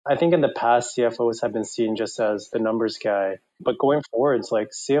I think in the past, CFOs have been seen just as the numbers guy. But going forwards, like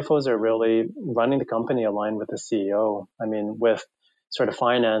CFOs are really running the company aligned with the CEO. I mean, with sort of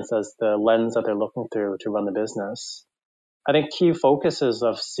finance as the lens that they're looking through to run the business. I think key focuses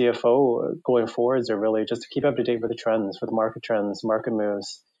of CFO going forwards are really just to keep up to date with the trends, with market trends, market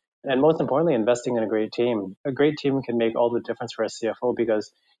moves, and most importantly, investing in a great team. A great team can make all the difference for a CFO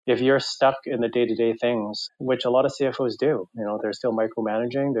because if you're stuck in the day-to-day things, which a lot of CFOs do, they're still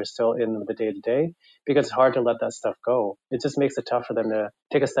micromanaging, they're still in the day-to-day because it's hard to let that stuff go. It just makes it tough for them to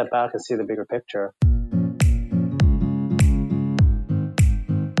take a step back and see the bigger picture.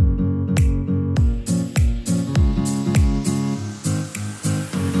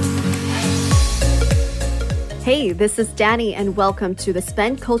 Hey, this is Danny, and welcome to the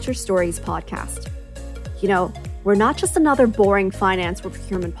Spend Culture Stories podcast. We're not just another boring finance or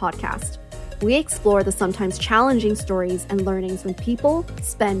procurement podcast. We explore the sometimes challenging stories and learnings when people,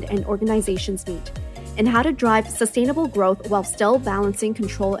 spend, and organizations meet, and how to drive sustainable growth while still balancing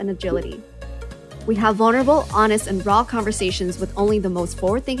control and agility. We have vulnerable, honest, and raw conversations with only the most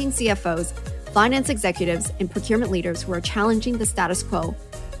forward-thinking CFOs, finance executives, and procurement leaders who are challenging the status quo,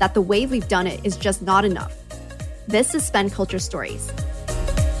 that the way we've done it is just not enough. This is Spend Culture Stories.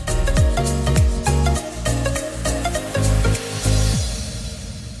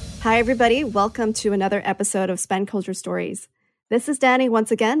 Hi, everybody. Welcome to another episode of Spend Culture Stories. This is Danny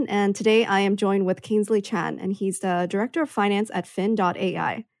once again, and today I am joined with Kingsley Chan, and he's the Director of Finance at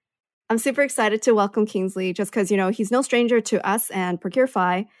Fin.ai. I'm super excited to welcome Kingsley just because, he's no stranger to us and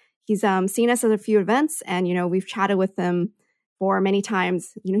Procurify. He's seen us at a few events, and, we've chatted with him for many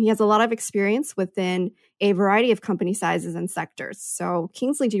times. He has a lot of experience within a variety of company sizes and sectors. So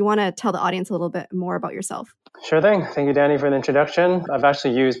Kingsley, do you want to tell the audience a little bit more about yourself? Sure thing. Thank you, Danny, for the introduction. I've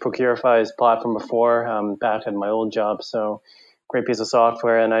actually used Procurify's platform before, back at my old job. So great piece of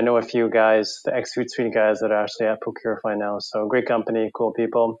software. And I know a few guys, the ex-Hootsuite guys that are actually at Procurify now. So great company, cool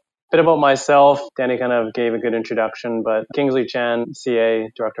people. Bit about myself. Danny kind of gave a good introduction, but Kingsley Chan,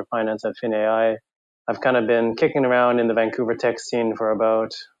 CA, Director of Finance at Fin.ai. I've kind of been kicking around in the Vancouver tech scene for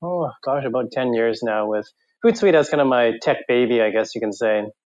about 10 years now with Hootsuite as kind of my tech baby, I guess you can say.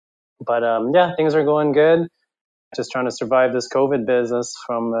 But things are going good. Just trying to survive this COVID business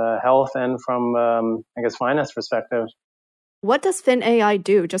from health and from, finance perspective. What does Fin.ai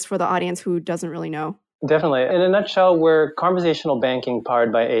do, just for the audience who doesn't really know? Definitely. In a nutshell, we're conversational banking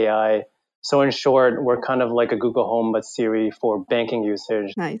powered by AI. So in short, we're kind of like a Google Home, but Siri for banking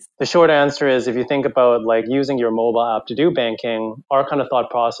usage. Nice. The short answer is if you think about like using your mobile app to do banking, our kind of thought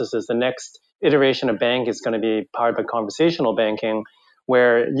process is the next iteration of bank is going to be powered by conversational banking,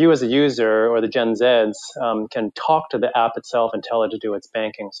 where you as a user or the Gen Zs can talk to the app itself and tell it to do its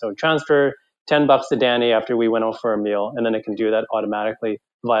banking. So transfer $10 to Danny after we went out for a meal, and then it can do that automatically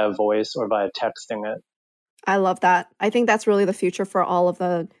via voice or via texting it. I love that. I think that's really the future for all of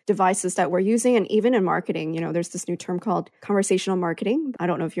the devices that we're using. And even in marketing, there's this new term called conversational marketing. I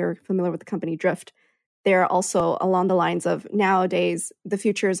don't know if you're familiar with the company Drift. They're also along the lines of nowadays, the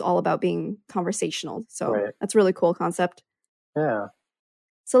future is all about being conversational. So right. That's a really cool concept. Yeah.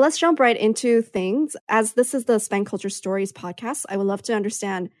 So let's jump right into things. As this is the Spend Culture Stories podcast, I would love to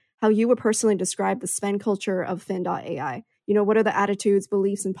understand how you would personally describe the spend culture of Fin.ai. What are the attitudes,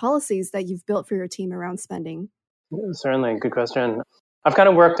 beliefs, and policies that you've built for your team around spending? Certainly. Good question. I've kind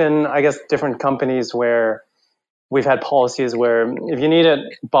of worked in, different companies where we've had policies where if you need it,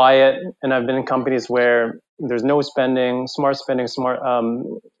 buy it. And I've been in companies where there's no spending,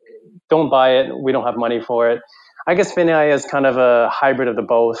 don't buy it. We don't have money for it. I guess Fin.ai is kind of a hybrid of the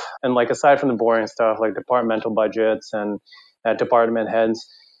both. And aside from the boring stuff, like departmental budgets and department heads,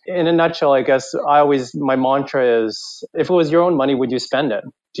 in a nutshell, I guess my mantra is, if it was your own money, would you spend it?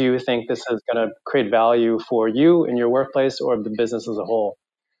 Do you think this is going to create value for you in your workplace or the business as a whole?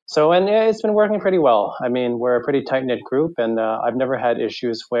 So, and it's been working pretty well. I mean, we're a pretty tight-knit group, and I've never had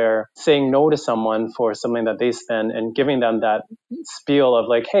issues where saying no to someone for something that they spend and giving them that spiel of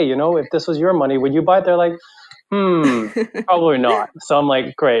like, hey, if this was your money, would you buy it? They're like, probably not. So I'm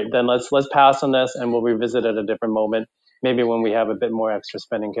like, great, then let's pass on this and we'll revisit at a different moment. Maybe when we have a bit more extra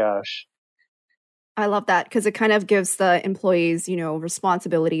spending cash. I love that because it kind of gives the employees,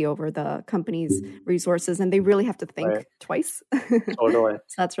 responsibility over the company's resources, and they really have to think twice. Totally.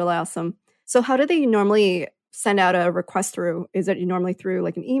 So that's really awesome. So how do they normally send out a request through? Is it normally through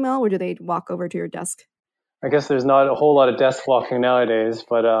like an email, or do they walk over to your desk? I guess there's not a whole lot of desk walking nowadays,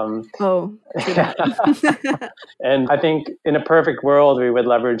 but and I think in a perfect world, we would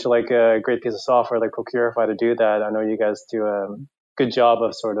leverage like a great piece of software like Procurify to do that. I know you guys do a good job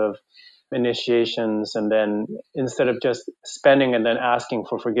of sort of initiations, and then instead of just spending and then asking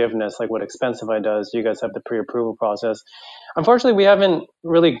for forgiveness, like what Expensify does, you guys have the pre-approval process. Unfortunately, we haven't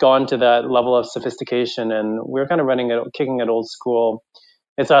really gone to that level of sophistication, and we're kind of kicking it old school.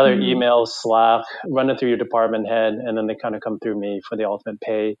 It's either email, Slack, run it through your department head, and then they kind of come through me for the ultimate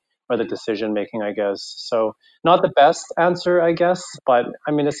pay or the decision making, I guess. So not the best answer, I guess, but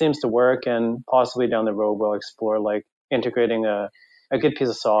I mean, it seems to work, and possibly down the road, we'll explore like integrating a good piece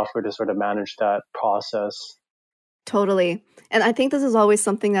of software to sort of manage that process. Totally. And I think this is always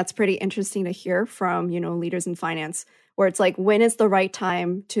something that's pretty interesting to hear from, leaders in finance, where it's like, when is the right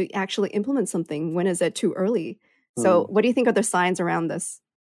time to actually implement something? When is it too early? So what do you think are the signs around this?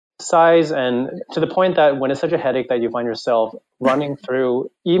 Size, and to the point that when it's such a headache that you find yourself running through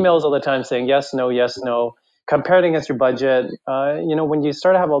emails all the time saying yes, no, compared against your budget, when you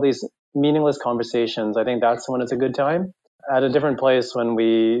start to have all these meaningless conversations, I think that's when it's a good time. At a different place when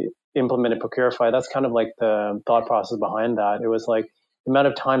we implemented Procurify, that's kind of like the thought process behind that. It was like the amount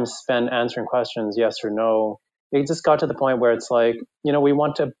of time spent answering questions, yes or no. It just got to the point where it's like, we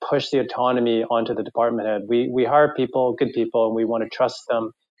want to push the autonomy onto the department head. We hire people, good people, and we want to trust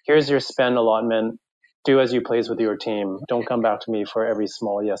them. Here's your spend allotment. Do as you please with your team. Don't come back to me for every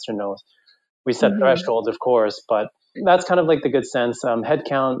small yes or no. We set thresholds, of course, but that's kind of like the good sense.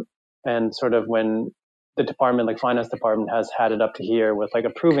 Headcount, and sort of when the department, like finance department, has had it up to here with like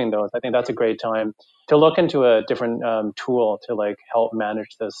approving those, I think that's a great time to look into a different tool to like help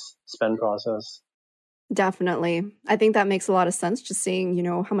manage this spend process. Definitely. I think that makes a lot of sense, just seeing,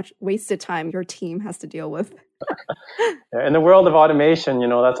 how much wasted time your team has to deal with. In the world of automation,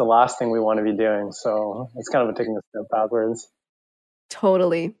 that's the last thing we want to be doing. So it's kind of taking a step backwards.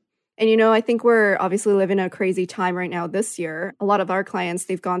 Totally. And, I think we're obviously living a crazy time right now this year. A lot of our clients,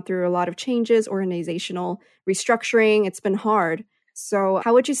 they've gone through a lot of changes, organizational restructuring. It's been hard. So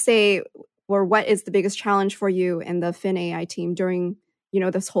how would you say, or what is the biggest challenge for you and the FinAI team during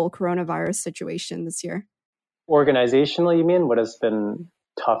this whole coronavirus situation this year? Organizationally, you mean? What has been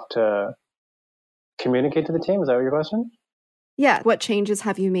tough to communicate to the team? Is that your question? Yeah. What changes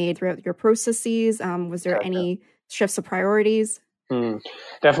have you made throughout your processes? Was there any shifts of priorities?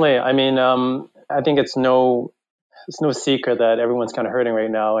 Definitely. I mean, I think it's no secret that everyone's kind of hurting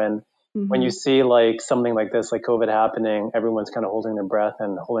right now. And when you see like something like this, like COVID happening, everyone's kind of holding their breath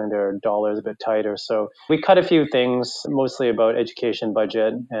and holding their dollars a bit tighter. So we cut a few things, mostly about education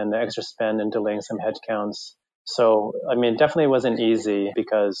budget and the extra spend and delaying some headcounts. So, I mean, definitely wasn't easy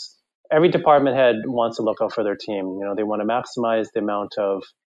because every department head wants to look out for their team. They want to maximize the amount of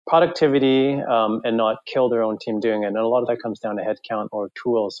productivity and not kill their own team doing it. And a lot of that comes down to headcount or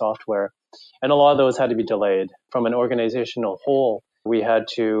tool software. And a lot of those had to be delayed. From an organizational whole, we had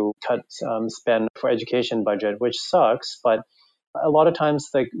to cut spend for education budget, which sucks. But a lot of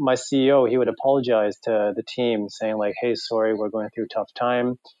times, like my CEO, he would apologize to the team saying like, hey, sorry, we're going through a tough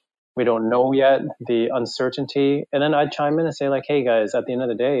time. We don't know yet, the uncertainty. And then I'd chime in and say like, hey guys, at the end of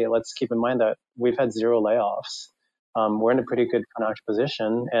the day, let's keep in mind that we've had 0 layoffs. We're in a pretty good financial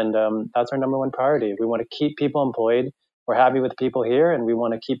position, and that's our number one priority. We want to keep people employed. We're happy with the people here, and we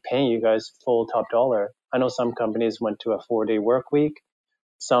want to keep paying you guys full top dollar. I know some companies went to a 4-day work week.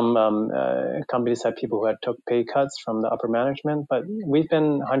 Some companies had people who had took pay cuts from the upper management, but we've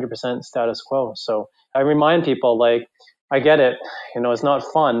been 100% status quo. So I remind people, like, I get it. It's not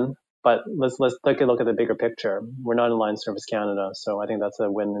fun, but let's take a look at the bigger picture. We're not in Line Service Canada, so I think that's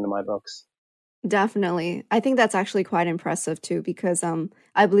a win in my books. Definitely. I think that's actually quite impressive too, because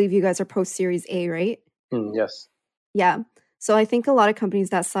I believe you guys are post Series A, right? Yes. Yeah. So I think a lot of companies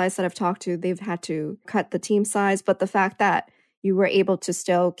that size that I've talked to, they've had to cut the team size. But the fact that you were able to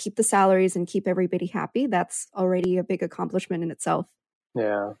still keep the salaries and keep everybody happy, that's already a big accomplishment in itself.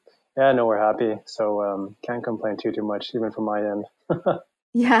 Yeah. Yeah, no, we're happy. So can't complain too much, even from my end.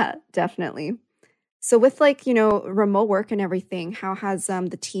 Yeah, definitely. So with remote work and everything, how has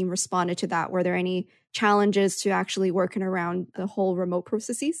the team responded to that? Were there any challenges to actually working around the whole remote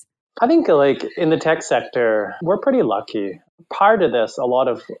processes? I think like in the tech sector, we're pretty lucky. Prior to this, a lot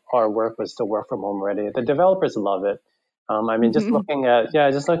of our work was still work from home already. The developers love it. Just looking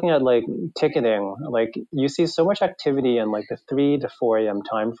at like ticketing, like you see so much activity in like the 3 to 4 a.m.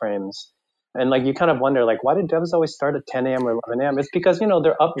 timeframes. And like you kind of wonder, like, why do devs always start at 10 a.m. or 11 a.m.? It's because,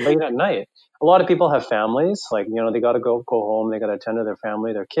 they're up late at night. A lot of people have families, like, they got to go home. They got to attend to their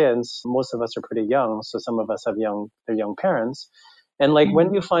family, their kids. Most of us are pretty young. So some of us have they're young parents. And like, when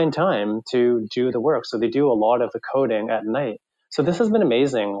do you find time to do the work? So they do a lot of the coding at night. So this has been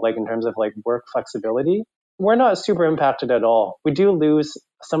amazing, like in terms of like work flexibility. We're not super impacted at all. We do lose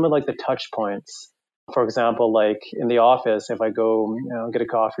some of like the touch points For example, like in the office, if I go, get a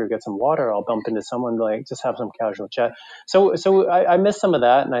coffee or get some water, I'll bump into someone, like just have some casual chat. So I miss some of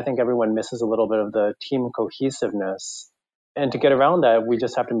that. And I think everyone misses a little bit of the team cohesiveness. And to get around that, we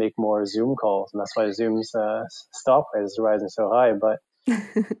just have to make more Zoom calls. And that's why Zoom's stock price is rising so high. But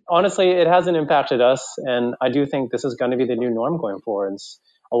honestly, it hasn't impacted us. And I do think this is going to be the new norm going forwards.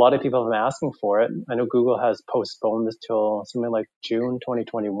 A lot of people have been asking for it. I know Google has postponed this till something like June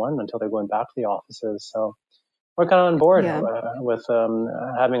 2021 until they're going back to the offices. So we're kind of on board with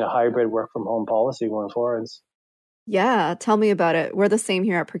having a hybrid work from home policy going forwards. Yeah, tell me about it. We're the same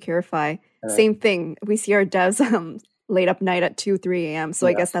here at Procurify. Same thing. We see our devs late up night at 2, 3 a.m. So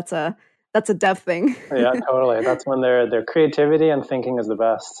I guess that's a dev thing. Yeah, totally. That's when their creativity and thinking is the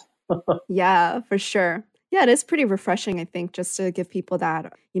best. Yeah, for sure. Yeah, it is pretty refreshing, I think, just to give people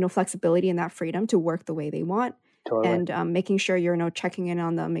that, flexibility and that freedom to work the way they want. Totally. And making sure you're, checking in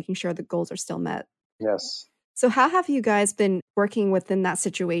on them, making sure the goals are still met. Yes. So how have you guys been working within that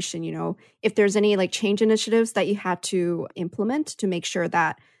situation? If there's any like change initiatives that you had to implement to make sure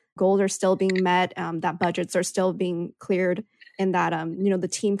that goals are still being met, that budgets are still being cleared, and that, the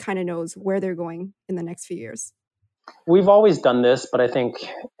team kind of knows where they're going in the next few years. We've always done this, but I think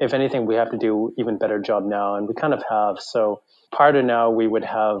if anything, we have to do even better job now. And we kind of have. So prior to now, we would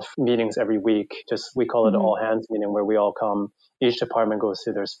have meetings every week. We call it all hands meeting, where we all come. Each department goes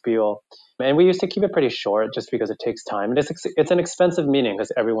through their spiel. And we used to keep it pretty short just because it takes time. And it's an expensive meeting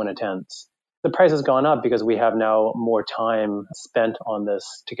because everyone attends. The price has gone up because we have now more time spent on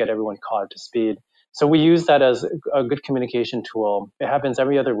this to get everyone caught up to speed. So we use that as a good communication tool. It happens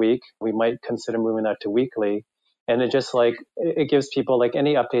every other week. We might consider moving that to weekly. And it gives people like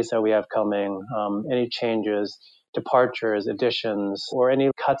any updates that we have coming, any changes, departures, additions, or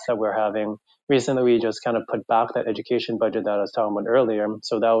any cuts that we're having. Recently, we just kind of put back that education budget that I was talking about earlier.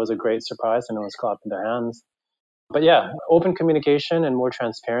 So that was a great surprise and it was clapped in their hands. But yeah, open communication and more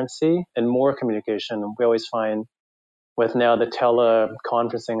transparency and more communication. We always find with now the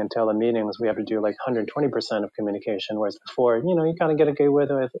teleconferencing and telemeetings, we have to do like 120% of communication, whereas before, you kind of get away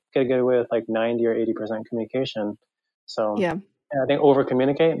with like 90 or 80% communication. So yeah, I think over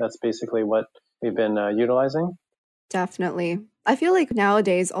communicate. That's basically what we've been utilizing. Definitely. I feel like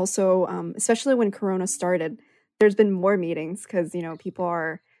nowadays also, especially when Corona started, there's been more meetings because, people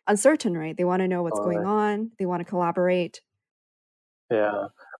are uncertain, right? They want to know what's going on. They want to collaborate. Yeah.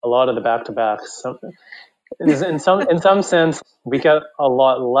 A lot of the back-to-backs. In some sense, we get a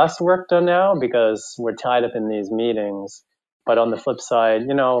lot less work done now because we're tied up in these meetings. But on the flip side,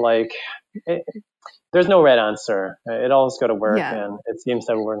 there's no right answer. It always got to work, and it seems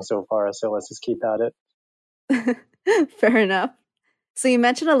that we're working so far. So let's just keep at it. Fair enough. So you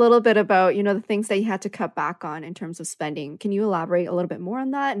mentioned a little bit about, the things that you had to cut back on in terms of spending. Can you elaborate a little bit more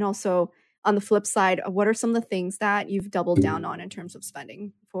on that? And also on the flip side, what are some of the things that you've doubled down on in terms of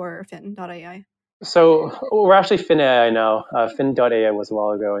spending for Fin.ai? So we're actually Fin.ai now. Fin.ai was a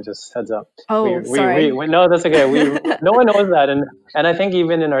while ago. Just heads up. Oh, sorry. No, that's okay. No one knows that, and I think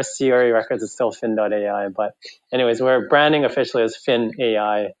even in our CRE records, it's still Fin.ai. But anyways, we're branding officially as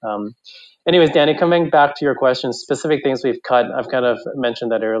Fin.ai. Anyways, Danny, coming back to your question, specific things we've cut. I've kind of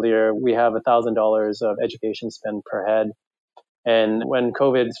mentioned that earlier. We have $1,000 of education spend per head. And when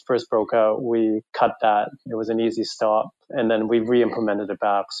COVID first broke out, we cut that. It was an easy stop. And then we re-implemented it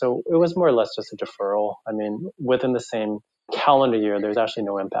back. So it was more or less just a deferral. I mean, within the same calendar year, there's actually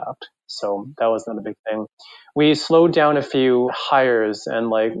no impact. So that was not a big thing. We slowed down a few hires.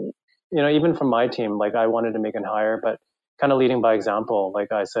 And even from my team, I wanted to make a hire, but kind of leading by example.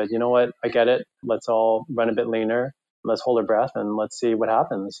 Like I said, you know what? I get it. Let's all run a bit leaner. Let's hold our breath and let's see what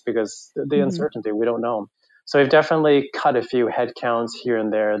happens because the uncertainty, we don't know. So we've definitely cut a few headcounts here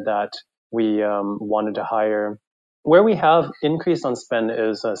and there that we wanted to hire. Where we have increased on spend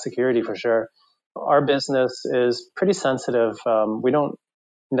is security for sure. Our business is pretty sensitive. We don't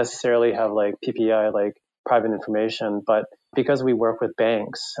necessarily have PPI, private information, but because we work with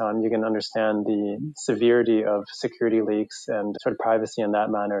banks, you can understand the severity of security leaks and sort of privacy in that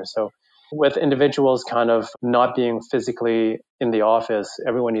manner. So with individuals kind of not being physically in the office,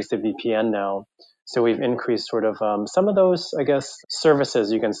 everyone needs to VPN now. So we've increased sort of some of those, I guess,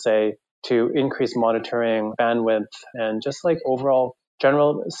 services, you can say, to increase monitoring, bandwidth, and just overall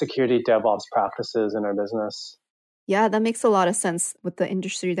general security DevOps practices in our business. Yeah, that makes a lot of sense with the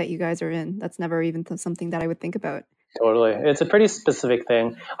industry that you guys are in. That's never even something that I would think about. Totally. It's a pretty specific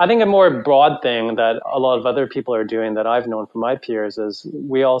thing. I think a more broad thing that a lot of other people are doing that I've known from my peers is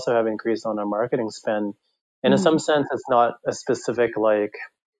we also have increased on our marketing spend. And in some sense, it's not a specific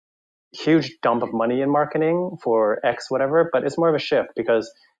huge dump of money in marketing for X whatever, but it's more of a shift because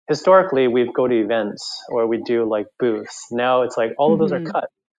historically we'd go to events or we do like booths. Now it's like all of those are cut.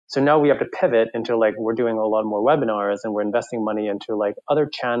 So now we have to pivot into like we're doing a lot more webinars and we're investing money into like other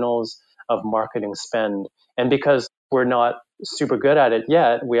channels of marketing spend. And because we're not super good at it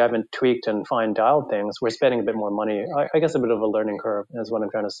yet, we haven't tweaked and fine dialed things, we're spending a bit more money. I guess a bit of a learning curve is what I'm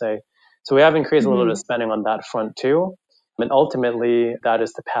trying to say. So we have increased a little bit of spending on that front too. And ultimately that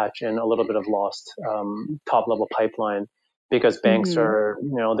is to patch in a little bit of lost top level pipeline, because banks are,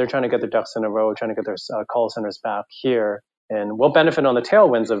 they're trying to get their ducks in a row, trying to get their call centers back here. And we'll benefit on the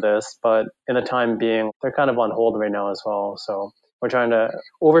tailwinds of this, but in the time being, they're kind of on hold right now as well. So we're trying to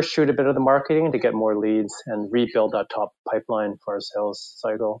overshoot a bit of the marketing to get more leads and rebuild that top pipeline for our sales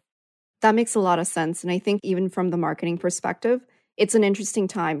cycle. That makes a lot of sense. And I think even from the marketing perspective, it's an interesting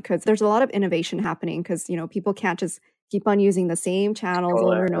time because there's a lot of innovation happening because, people can't just keep on using the same channels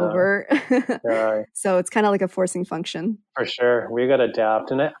over and over. Yeah. So it's kind of like a forcing function. For sure. We got to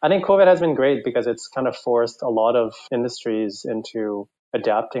adapt. And I think COVID has been great because it's kind of forced a lot of industries into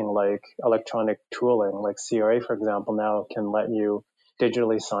adapting, like electronic tooling, like CRA, for example, now can let you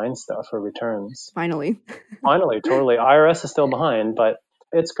digitally sign stuff for returns. Finally, totally. IRS is still behind, but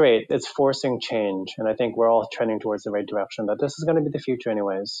it's great. It's forcing change. And I think we're all trending towards the right direction, that this is going to be the future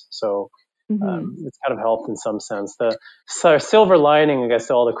anyways. So it's kind of helped in some sense. The silver lining, I guess,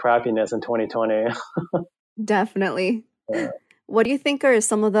 to all the crappiness in 2020. Definitely. Yeah. What do you think are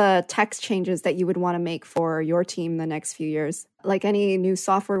some of the tech changes that you would want to make for your team the next few years? Like any new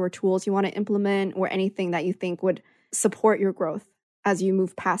software or tools you want to implement, or anything that you think would support your growth as you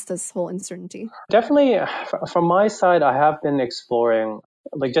move past this whole uncertainty? Definitely. From my side, I have been exploring,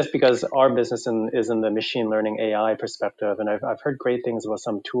 like, just because our business is in the machine learning AI perspective, and I've heard great things about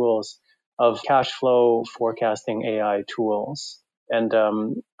some tools of cash flow forecasting AI tools. And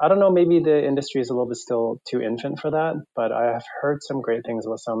I don't know, maybe the industry is a little bit still too infant for that, but I have heard some great things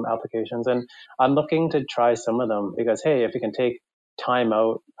about some applications. And I'm looking to try some of them because, hey, if you can take time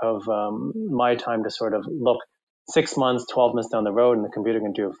out of my time to sort of look 6 months, 12 months down the road and the computer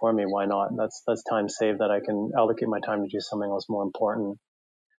can do it for me, why not? That's time saved that I can allocate my time to do something else more important.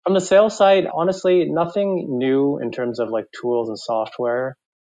 From the sales side, honestly, nothing new in terms of like tools and software.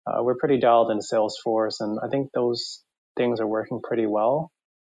 We're pretty dialed into Salesforce, and I think those things are working pretty well.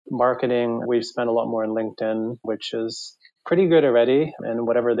 Marketing, we've spent a lot more on LinkedIn, which is pretty good already. And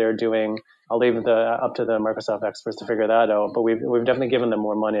whatever they're doing, I'll leave up to the Microsoft experts to figure that out. But we've definitely given them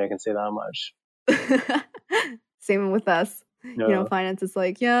more money. I can say that much. Same with us. Yeah. Finance is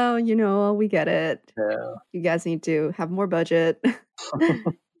like, we get it. Yeah. You guys need to have more budget.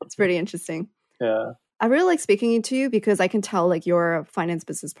 It's pretty interesting. Yeah. I really like speaking to you because I can tell like you're a finance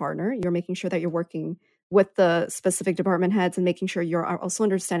business partner. You're making sure that you're working with the specific department heads and making sure you're also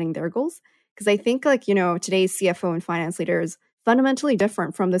understanding their goals. Because I think like, today's CFO and finance leader is fundamentally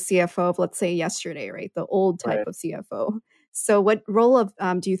different from the CFO of, let's say, yesterday, right? The old type of CFO. So what role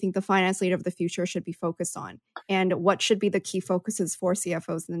of do you think the finance leader of the future should be focused on? And what should be the key focuses for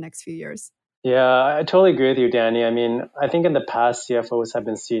CFOs in the next few years? Yeah, I totally agree with you, Danny. I mean, I think in the past, CFOs have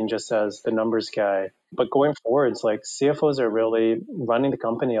been seen just as the numbers guy. But going forwards, like CFOs are really running the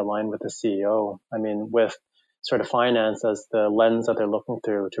company aligned with the CEO. I mean, with sort of finance as the lens that they're looking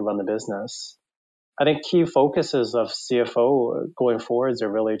through to run the business. I think key focuses of CFO going forwards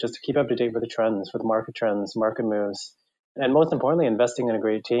are really just to keep up to date with the trends, with market trends, market moves, and most importantly, investing in a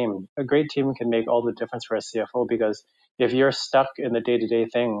great team. A great team can make all the difference for a CFO because if you're stuck in the day-to-day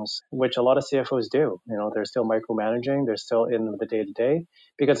things, which a lot of CFOs do, they're still micromanaging, they're still in the day-to-day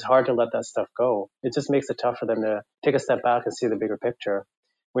because it's hard to let that stuff go. It just makes it tough for them to take a step back and see the bigger picture.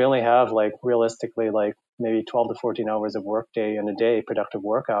 We only have realistically maybe 12 to 14 hours of workday in a day, productive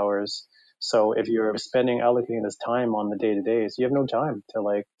work hours. So if you're allocating this time on the day-to-days, you have no time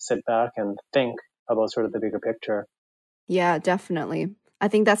to sit back and think about sort of the bigger picture. Yeah, definitely. I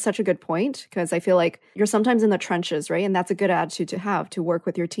think that's such a good point because I feel like you're sometimes in the trenches, right? And that's a good attitude to have to work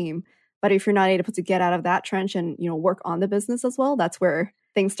with your team. But if you're not able to get out of that trench and, work on the business as well, that's where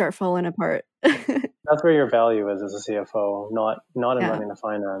things start falling apart. That's where your value is as a CFO, not in running the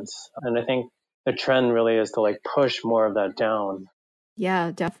finance. And I think the trend really is to push more of that down.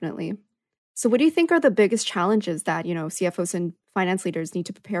 Yeah, definitely. So what do you think are the biggest challenges that, CFOs and finance leaders need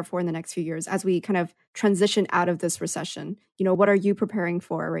to prepare for in the next few years as we kind of transition out of this recession? What are you preparing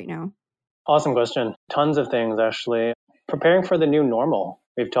for right now? Awesome question. Tons of things, actually. Preparing for the new normal.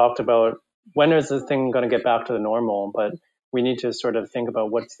 We've talked about when is this thing going to get back to the normal, but we need to sort of think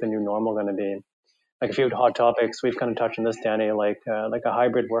about what's the new normal going to be. A few hot topics, we've kind of touched on this, Danny, like a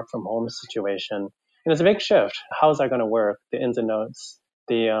hybrid work from home situation. And it's a big shift. How's that going to work? The ins and outs,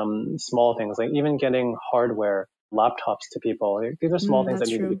 the small things, like even getting hardware laptops to people. These are small things that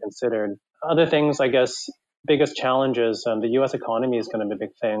That's need to be true. considered. Other things, I guess, biggest challenges, the US economy is going to be a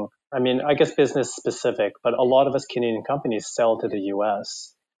big thing. I mean, I guess business specific, but a lot of us Canadian companies sell to the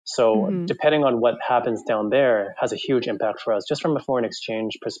US. So Hmm. depending on what happens down there has a huge impact for us, just from a foreign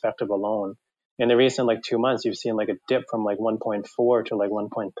exchange perspective alone. In the recent 2 months, you've seen a dip from 1.4 to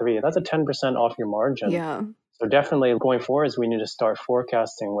 1.3. That's a 10% off your margin. Yeah. So definitely going forwards, we need to start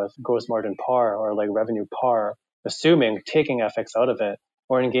forecasting with gross margin par or revenue par, assuming taking FX out of it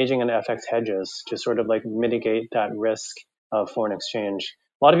or engaging in FX hedges to sort of mitigate that risk of foreign exchange.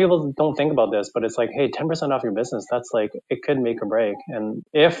 A lot of people don't think about this, but it's hey, 10% off your business, that's it could make or break. And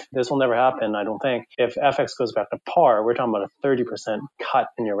if this will never happen, I don't think, if FX goes back to par, we're talking about a 30% cut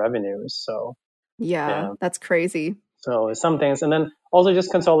in your revenues. So Yeah, yeah. that's crazy. So some things, and then also just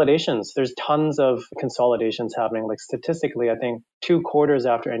consolidations. There's tons of consolidations happening. Statistically, I think 2 quarters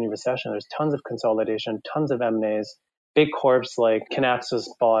after any recession, there's tons of consolidation, tons of M&As. Big corps like Kinaxis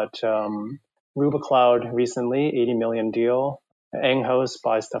bought RubaCloud recently, 80 million deal. Enghouse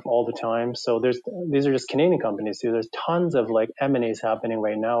buys stuff all the time. So these are just Canadian companies too. There's tons of M&As happening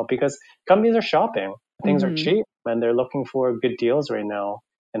right now because companies are shopping. Things are cheap and they're looking for good deals right now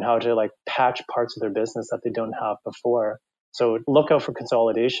and how to patch parts of their business that they don't have before. So look out for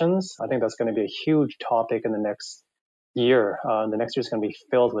consolidations. I think that's going to be a huge topic in the next year. The next year is going to be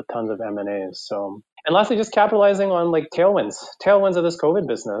filled with tons of M&As. So, and lastly, just capitalizing on tailwinds of this COVID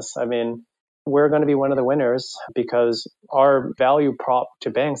business. I mean, we're going to be one of the winners because our value prop to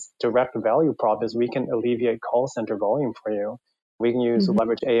banks, direct value prop, is we can alleviate call center volume for you. We can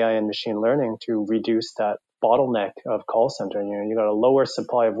leverage AI and machine learning to reduce that bottleneck of call center. You got a lower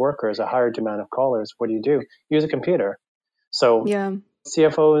supply of workers, a higher demand of callers. What do? Use a computer. So Yeah.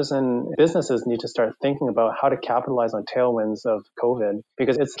 CFOs and businesses need to start thinking about how to capitalize on tailwinds of COVID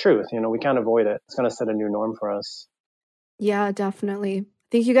because it's truth. We can't avoid it. It's going to set a new norm for us. Yeah, definitely.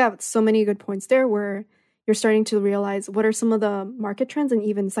 I think you got so many good points there where you're starting to realize what are some of the market trends and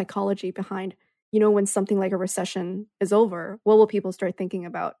even psychology behind, when something like a recession is over, what will people start thinking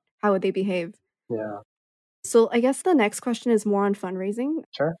about? How would they behave? Yeah. So I guess the next question is more on fundraising.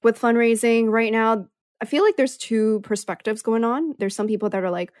 Sure. With fundraising right now, I feel like there's 2 perspectives going on. There's some people that are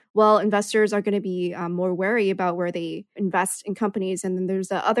like, well, investors are going to be more wary about where they invest in companies. And then there's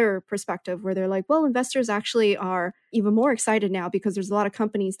the other perspective where they're like, well, investors actually are even more excited now because there's a lot of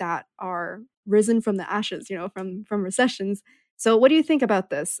companies that are risen from the ashes, from recessions. So what do you think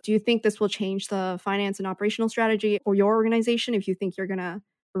about this? Do you think this will change the finance and operational strategy or your organization if you think you're going to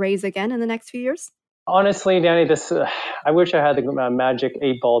raise again in the next few years? Honestly, Danny, I wish I had the magic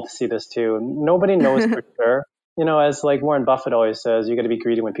 8-ball to see this too. Nobody knows for sure. As Warren Buffett always says, you got to be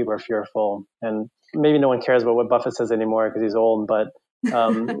greedy when people are fearful. And maybe no one cares about what Buffett says anymore because he's old. But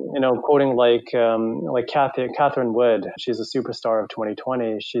quoting Catherine Wood, she's a superstar of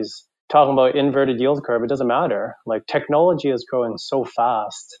 2020. She's talking about inverted yield curve. It doesn't matter. Technology is growing so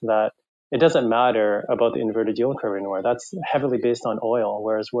fast that it doesn't matter about the inverted yield curve anymore. That's heavily based on oil,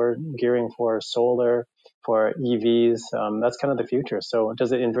 whereas we're gearing for solar, for EVs. That's kind of the future. So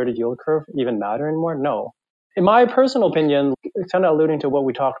does the inverted yield curve even matter anymore? No. In my personal opinion, kind of alluding to what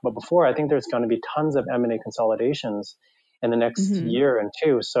we talked about before, I think there's going to be tons of M&A consolidations in the next year and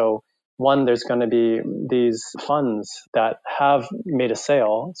 2. So one, there's going to be these funds that have made a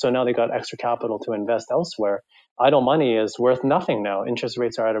sale. So now they got extra capital to invest elsewhere. Idle money is worth nothing now. Interest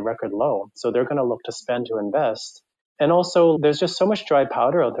rates are at a record low. So they're going to look to spend to invest. And also, there's just so much dry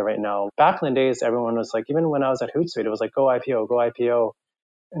powder out there right now. Back in the days, everyone was even when I was at Hootsuite, it was go IPO, go IPO.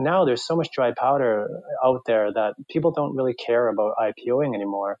 And now there's so much dry powder out there that people don't really care about IPOing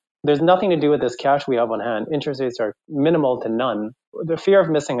anymore. There's nothing to do with this cash we have on hand. Interest rates are minimal to none. The fear of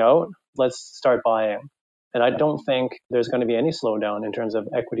missing out, let's start buying. And I don't think there's going to be any slowdown in terms of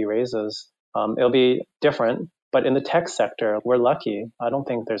equity raises. It'll be different. But in the tech sector, we're lucky. I don't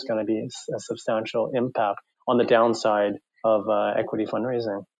think there's going to be a substantial impact on the downside of equity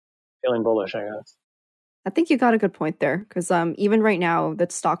fundraising. Feeling bullish, I guess. I think you got a good point there because even right now, the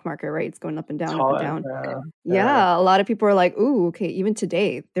stock market, right, it's going up and down, up and down. Yeah, a lot of people are like, ooh, okay, even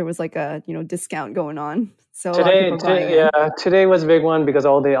today, there was a discount going on. So today was a big one because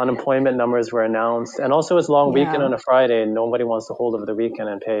all the unemployment numbers were announced. And also it's long weekend on a Friday. Nobody wants to hold over the weekend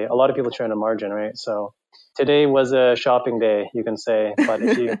and pay. A lot of people trying to margin, right? So today was a shopping day, you can say. But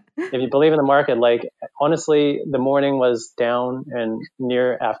if you believe in the market, honestly, the morning was down and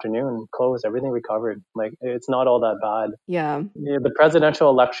near afternoon close, everything recovered. It's not all that bad. Yeah. The presidential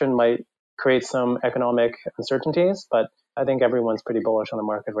election might create some economic uncertainties, but I think everyone's pretty bullish on the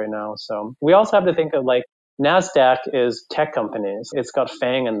market right now. So we also have to think of NASDAQ is tech companies. It's got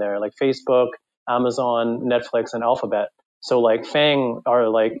FANG in there, like Facebook, Amazon, Netflix, and Alphabet. So like FANG are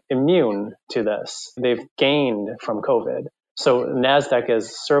like immune to this. They've gained from COVID. So NASDAQ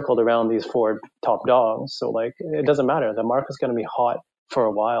is circled around these 4 top dogs. So like, it doesn't matter. The market's going to be hot for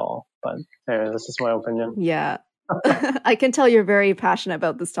a while. But anyway, this is my opinion. Yeah. I can tell you're very passionate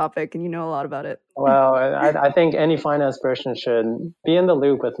about this topic and you know a lot about it. Well, I think any finance person should be in the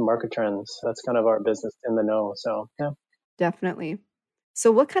loop with market trends. That's kind of our business, in the know. So, yeah. Definitely.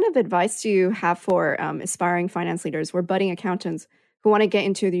 So what kind of advice do you have for aspiring finance leaders or budding accountants who want to get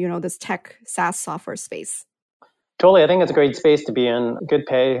into this tech SaaS software space? Totally. I think it's a great space to be in. Good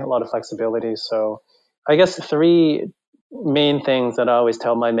pay, a lot of flexibility. So I guess 3 main things that I always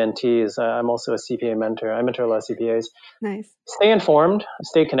tell my mentees. I'm also a CPA mentor. I mentor a lot of CPAs. Nice. Stay informed,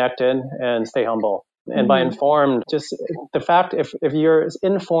 stay connected, and stay humble. And by informed, just the fact if you're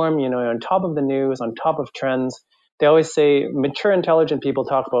informed, you're on top of the news, on top of trends. They always say mature, intelligent people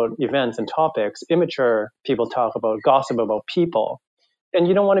talk about events and topics. Immature people talk about gossip about people. And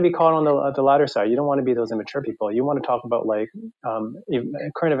you don't want to be caught on the latter side. You don't want to be those immature people. You want to talk about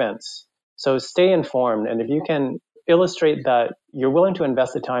current events. So stay informed. And if you can illustrate that you're willing to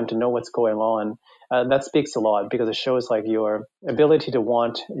invest the time to know what's going on, that speaks a lot, because it shows like your ability to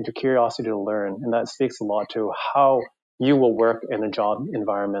want, your curiosity to learn. And that speaks a lot to how you will work in a job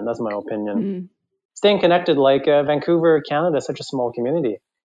environment. That's my opinion. Mm-hmm. Staying connected, like Vancouver, Canada is such a small community.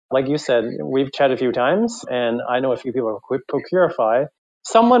 Like you said, we've chatted a few times, and I know a few people at Procurify.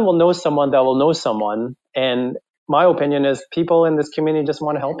 Someone will know someone that will know someone. And my opinion is people in this community just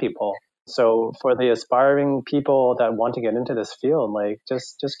want to help people. So for the aspiring people that want to get into this field, like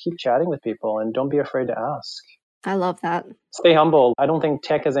just keep chatting with people and don't be afraid to ask. I love that. Stay humble. I don't think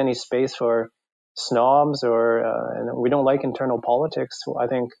tech has any space for snobs and we don't like internal politics. I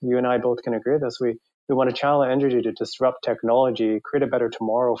think you and I both can agree with this. We want to channel energy to disrupt technology, create a better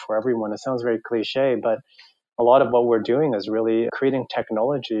tomorrow for everyone. It sounds very cliche, but a lot of what we're doing is really creating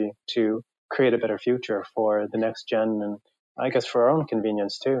technology to create a better future for the next gen and I guess for our own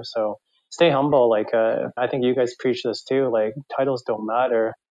convenience too. So stay humble. Like, I think you guys preach this too. Like, titles don't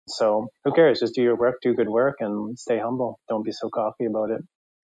matter. So who cares? Just do your work, do good work, and stay humble. Don't be so cocky about it.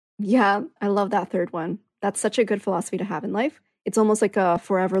 Yeah, I love that third one. That's such a good philosophy to have in life. It's almost like a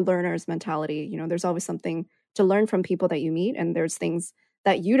forever learner's mentality. There's always something to learn from people that you meet, and there's things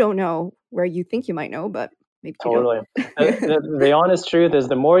that you don't know where you think you might know, but maybe totally. The honest truth is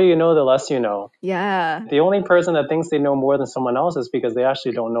the more you know, the less you know. Yeah. The only person that thinks they know more than someone else is because they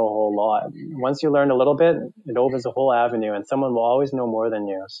actually don't know a whole lot. Once you learn a little bit, it opens a whole avenue, and someone will always know more than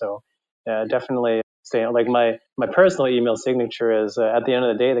you. So definitely stay. Like my personal email signature is at the end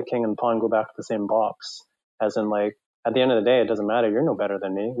of the day, the king and the pawn go back to the same box. As in, like, at the end of the day, it doesn't matter. You're no better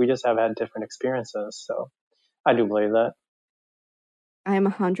than me. We just have had different experiences. So I do believe that. I am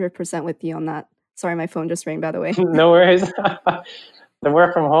 100% with you on that. Sorry, my phone just rang, by the way. No worries. The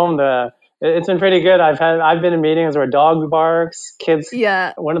work from home, it's been pretty good. I've been in meetings where dog barks, kids.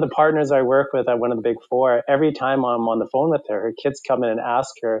 Yeah. One of the partners I work with at one of the big 4, every time I'm on the phone with her kids come in and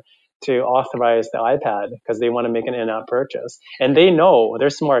ask her to authorize the iPad because they want to make an in-app purchase. And they know,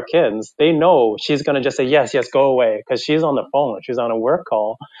 they're smart kids. They know she's going to just say, yes, yeah, go away, because she's on the phone. She's on a work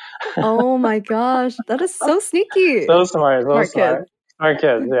call. Oh my gosh. That is so sneaky. So smart. Smart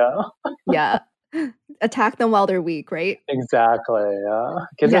kids, yeah. Yeah. Attack them while they're weak, right? Exactly, yeah.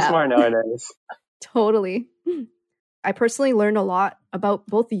 Kids are smart nowadays. Totally. I personally learned a lot about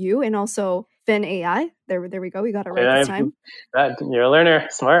both you and also Fin AI. There we go. We got it right this time. You're a learner.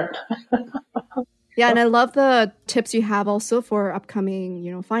 Smart. Yeah, and I love the tips you have also for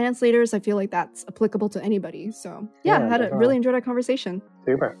upcoming, finance leaders. I feel like that's applicable to anybody. So I really enjoyed our conversation.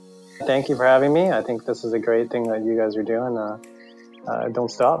 Super. Thank you for having me. I think this is a great thing that you guys are doing.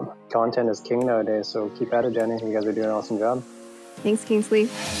 Don't stop. Content is king nowadays, so keep at it, Jenny. You guys are doing an awesome job. Thanks, Kingsley.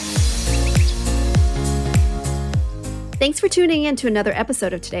 Thanks for tuning in to another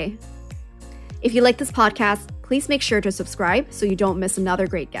episode of Today. If you like this podcast, please make sure to subscribe so you don't miss another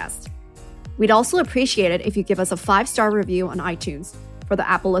great guest. We'd also appreciate it if you give us a 5-star review on iTunes for the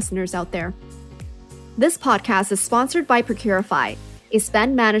Apple listeners out there. This podcast is sponsored by Procurify, a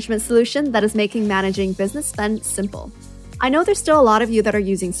spend management solution that is making managing business spend simple. I know there's still a lot of you that are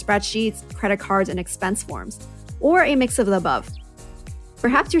using spreadsheets, credit cards, and expense forms, or a mix of the above.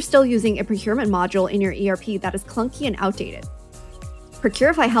 Perhaps you're still using a procurement module in your ERP that is clunky and outdated.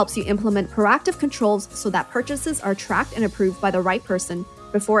 Procurify helps you implement proactive controls so that purchases are tracked and approved by the right person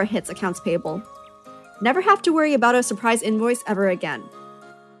before it hits accounts payable. Never have to worry about a surprise invoice ever again.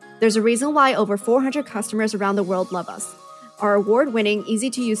 There's a reason why over 400 customers around the world love us. Our award-winning,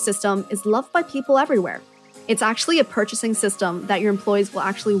 easy-to-use system is loved by people everywhere. It's actually a purchasing system that your employees will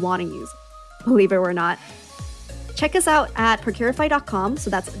actually want to use. believe it or not. Check us out at procurify.com. So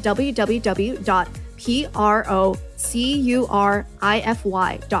that's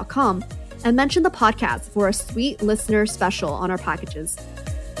www.procurify.com and mention the podcast for a sweet listener special on our packages.